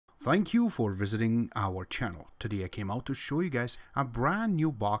Thank you for visiting our channel. Today I came out to show you guys a brand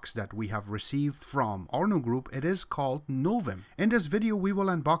new box that we have received from Arnu Group. It is called Novem. In this video we will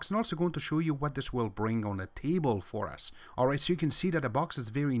unbox and also going to show you what this will bring on the table for us. Alright, so you can see that the box is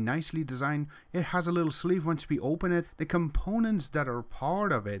very nicely designed. It has a little sleeve. Once we open it, the components that are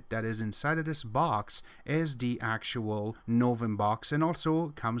part of it that is inside of this box is the actual Novem box, and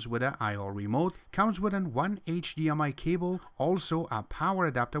also comes with an IR remote, comes with one HDMI cable, also a power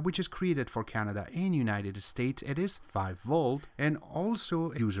adapter which is created for Canada and United States. It is 5 volt, and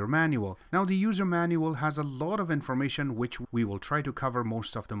also a user manual. Now the user manual has a lot of information which we will try to cover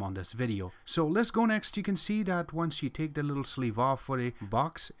most of them on this video. So let's go next. You can see that once you take the little sleeve off for the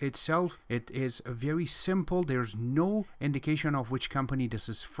box itself, it is very simple. There's no indication of which company this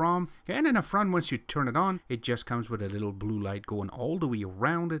is from, and in the front, once you turn it on, it just comes with a little blue light going all the way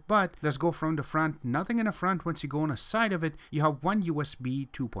around it. But let's go from the front. Nothing in the front. Once you go on the side of it, you have one USB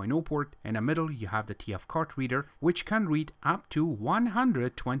 2.0 port. In the middle you have the TF card reader which can read up to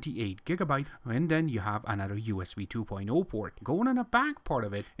 128 gigabyte, and then you have another USB 2.0 port. Going on the back part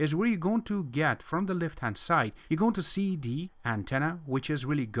of it is where you're going to get from the left hand side, you're going to see the antenna, which is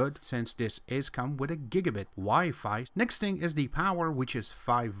really good since this is come with a gigabit Wi-Fi. Next thing is the power, which is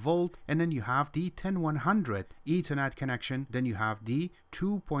 5 volt, and then you have the 10100 Ethernet connection, then you have the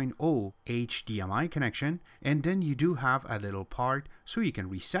 2.0 HDMI connection, and then you do have a little part so you can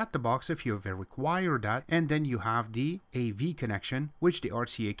reset the box if you ever require that, and then you have the AV connection, which the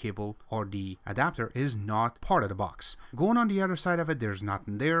RCA cable or the adapter is not part of the box. Going on the other side of it, there's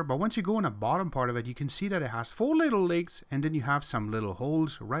nothing there, but once you go on the bottom part of it, you can see that it has 4 little legs, and then you have some little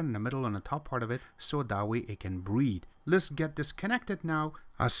holes right in the middle on the top part of it, so that way it can breathe. Let's get this connected now.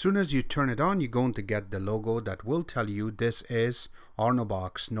 As soon as you turn it on, you're going to get the logo that will tell you this is Arnu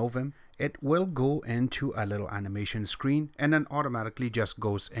Box Novem. It will go into a little animation screen and then automatically just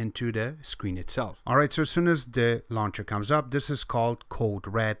goes into the screen itself. Alright, so as soon as the launcher comes up, this is called Code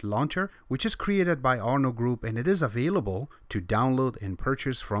Red Launcher, which is created by Arnu Group, and it is available to download and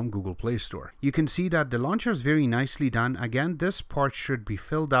purchase from Google Play Store. You can see that the launcher is very nicely done. Again, this part should be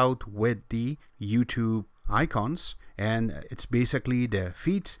filled out with the YouTube icons, and it's basically the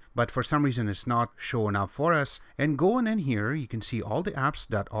feeds, but for some reason it's not showing up for us. And going in here, you can see all the apps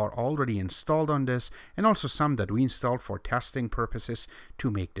that are already installed on this, and also some that we installed for testing purposes to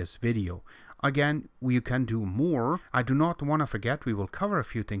make this video. Again, you can do more. I do not want to forget, we will cover a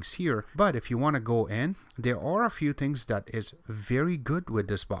few things here, but if you want to go in, there are a few things that is very good with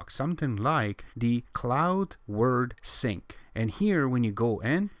this box. Something like the Cloud Word Sync. And here, when you go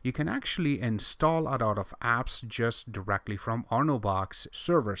in, you can actually install a lot of apps just directly from Arnu Box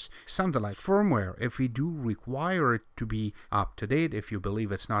servers. Something like firmware. If we do require it to be up to date, if you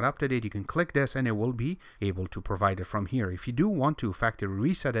believe it's not up to date, you can click this and it will be able to provide it from here. If you do want to factory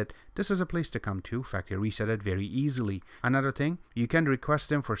reset it, this is a place to come to. Factory reset it very easily. Another thing, you can request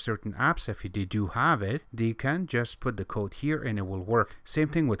them for certain apps. If they do have it, they can just put the code here and it will work. Same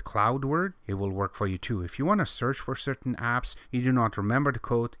thing with Cloud Word, it will work for you too. If you want to search for certain apps, you do not remember the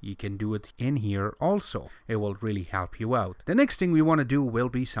code, you can do it in here also. It will really help you out. The next thing we want to do will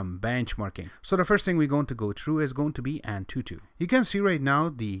be some benchmarking. So the first thing we're going to go through is going to be Antutu. You can see right now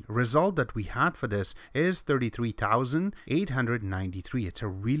the result that we had for this is 33,893. It's a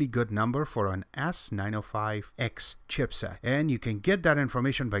really good number for an S905X chipset, and you can get that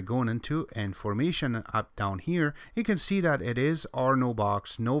information by going into information up down here. You can see that it is Arnu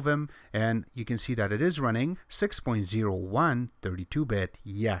Box Novem, and you can see that it is running 6.01 32-bit,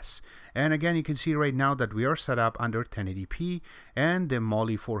 yes. And again, you can see right now that we are set up under 1080p, and the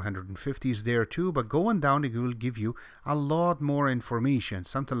Mali450 is there too, but going down it will give you a lot more information.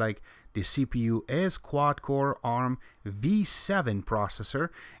 Something like the CPU is QuadCore ARM V7 processor,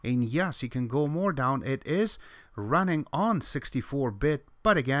 and yes, you can go more down. It is running on 64-bit,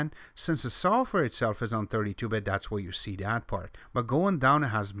 but again, since the software itself is on 32-bit, that's where you see that part. But going down, it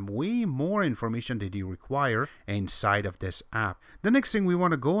has way more information that you require inside of this app. The next thing we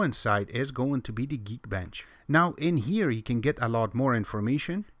want to go inside is going to be the Geekbench. Now in here, you can get a lot more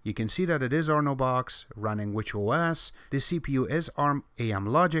information. You can see that it is Arnu Box running which OS. The CPU is ARM AM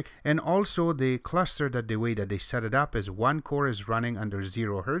logic, and also the cluster, that the way that they set it up is 1 core is running under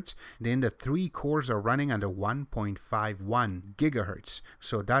 0 Hz. Then the 3 cores are running under 1.51 gigahertz.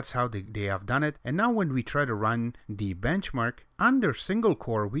 So that's how they have done it. And now when we try to run the benchmark, under single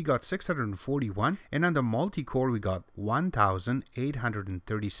core we got 641, and under multi-core we got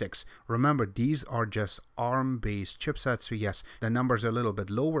 1836. Remember, these are just ARM based chipsets, so yes, the numbers are a little bit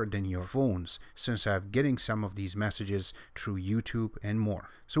lower than your phones, since I'm getting some of these messages through YouTube and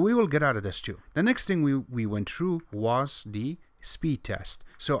more. So we will get out of this too. The next thing we went through was the speed test.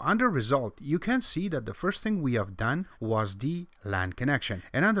 So under result, you can see that the first thing we have done was the LAN connection.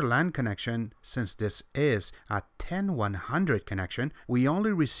 And under LAN connection, since this is a 10100 connection, we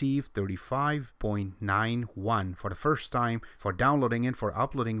only received 35.91 for the first time. For downloading and for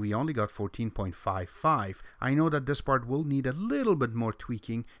uploading, we only got 14.55. I know that this part will need a little bit more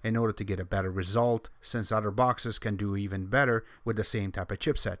tweaking in order to get a better result, since other boxes can do even better with the same type of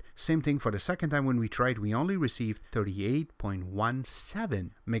chipset. Same thing for the second time when we tried, we only received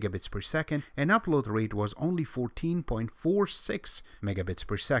 38.17 megabits per second, and upload rate was only 14.46 megabits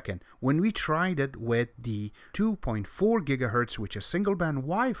per second. When we tried it with the 2.4 gigahertz, which is single band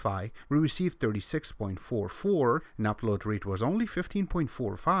Wi-Fi, we received 36.44, and upload rate was only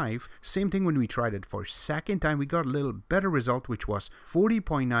 15.45. Same thing when we tried it for second time, we got a little better result, which was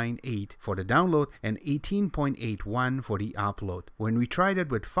 40.98 for the download and 18.81 for the upload. When we tried it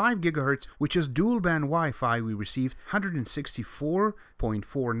with 5 gigahertz, which is dual band Wi-Fi, we received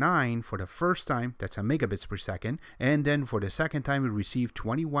 164.49 for the first time, that's a megabits per second, and then for the second time we received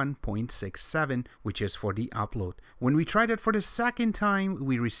 21.67, which is for the upload. When we tried it for the second time,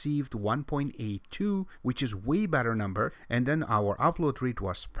 we received 1.82, which is way better number, and then our upload rate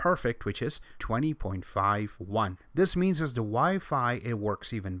was perfect, which is 20.51. This means as the Wi-Fi, it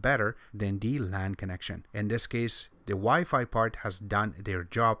works even better than the LAN connection. In this case, the Wi-Fi part has done their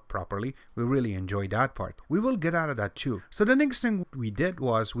job properly. We really enjoyed that part. We will get out of that too. So the next thing we did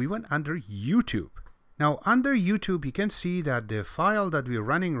was we went under YouTube. Now under YouTube, you can see that the file that we're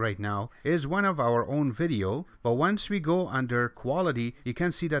running right now is one of our own video, but once we go under quality, you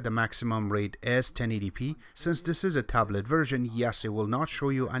can see that the maximum rate is 1080p. Since this is a tablet version, yes, it will not show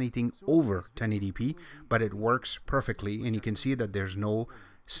you anything over 1080p, but it works perfectly, and you can see that there's no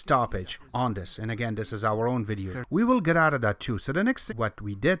stoppage on this. And again, this is our own video. We will get out of that too. So the next thing what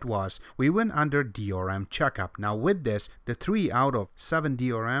we did was we went under DRM checkup. Now with this, the 3 out of 7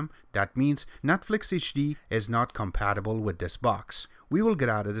 DRM, that means Netflix HD is not compatible with this box. We will get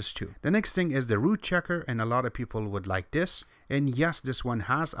out of this too. The next thing is the root checker, and a lot of people would like this. And yes, this one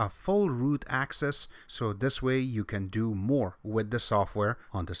has a full root access, so this way you can do more with the software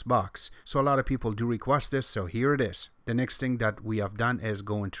on this box. So a lot of people do request this, so here it is. The next thing that we have done is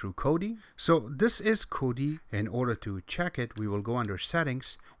going through Kodi. So this is Kodi. In order to check it, we will go under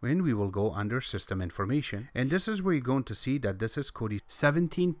settings, and we will go under system information. And this is where you're going to see that this is Kodi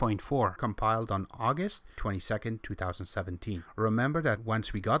 17.4, compiled on August 22nd, 2017. Remember that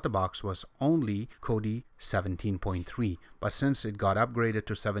once we got the box was only Kodi 17.3, but since it got upgraded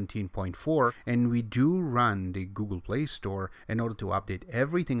to 17.4, and we do run the Google Play Store, in order to update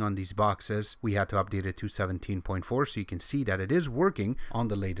everything on these boxes, we had to update it to 17.4, so you can see that it is working on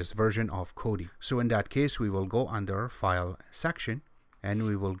the latest version of Kodi. So in that case, we will go under File section, and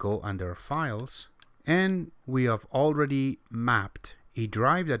we will go under Files, and we have already mapped a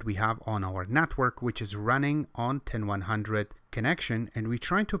drive that we have on our network, which is running on 10100 connection, and we're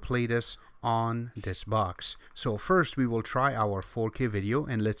trying to play this on this box. So first we will try our 4K video,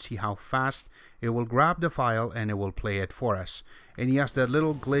 and let's see how fast it will grab the file and it will play it for us. And yes, that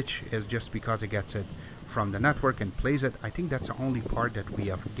little glitch is just because it gets it from the network and plays it. I think that's the only part that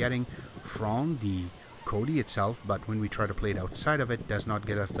we are getting from the Kodi itself, but when we try to play it outside of it, does not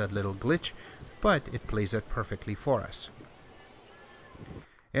get us that little glitch, but it plays it perfectly for us.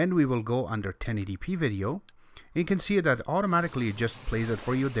 And we will go under 1080p video. You can see that automatically it just plays it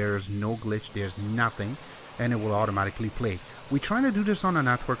for you. There's no glitch, there's nothing, and it will automatically play. We try to do this on a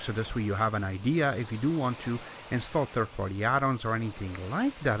network, so this way you have an idea. If you do want to install third-party add-ons or anything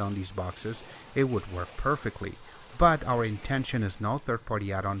like that on these boxes, it would work perfectly. But our intention is not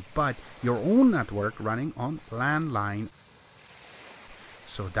third-party add-on, but your own network running on landline,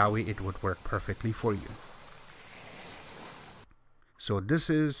 so that way it would work perfectly for you. So this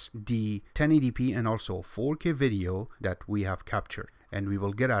is the 1080p and also 4K video that we have captured, and we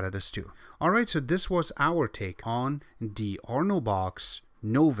will get out of this too. Alright, so this was our take on the Arnu Box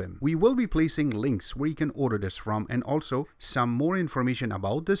Novem. We will be placing links where you can order this from, and also some more information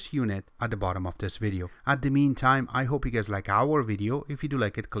about this unit at the bottom of this video. At the meantime, I hope you guys like our video. If you do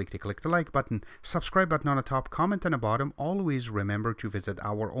like it, click the like button, subscribe button on the top, comment on the bottom. Always remember to visit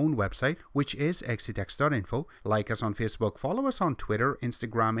our own website, which is xctex.info. Like us on Facebook, follow us on Twitter,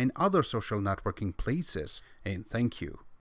 Instagram, and other social networking places. And thank you.